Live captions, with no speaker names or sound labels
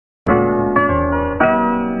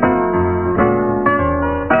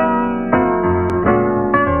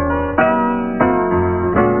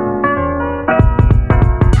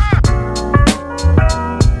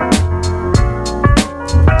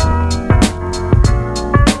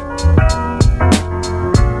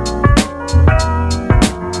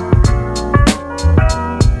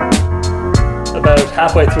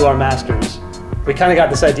halfway through our masters, we kind of got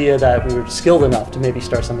this idea that we were skilled enough to maybe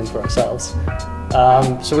start something for ourselves.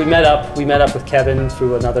 So we met up with Kevin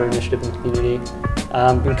through another initiative in the community.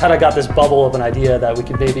 We kind of got this bubble of an idea that we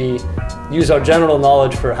could maybe use our general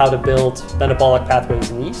knowledge for how to build metabolic pathways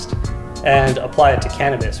in yeast and apply it to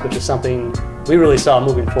cannabis, which is something we really saw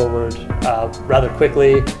moving forward rather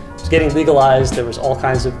quickly. It was getting legalized. There was all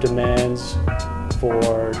kinds of demands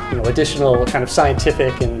for additional kind of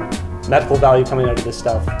scientific and medical value coming out of this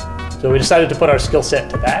stuff. So we decided to put our skill set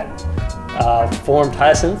to that, formed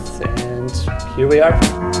Hyasynth, and here we are.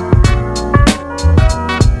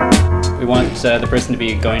 We want the person to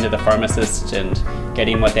be going to the pharmacist and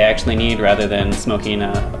getting what they actually need rather than smoking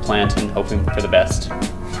a plant and hoping for the best.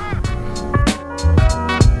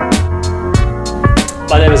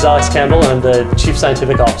 My name is Alex Campbell, and I'm the Chief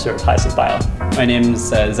Scientific Officer at Hyasynth Bio. My name's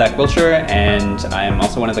Zach Wilshire, and I'm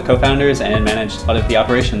also one of the co-founders and manage a lot of the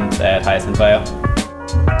operations at Hyasynth Bio.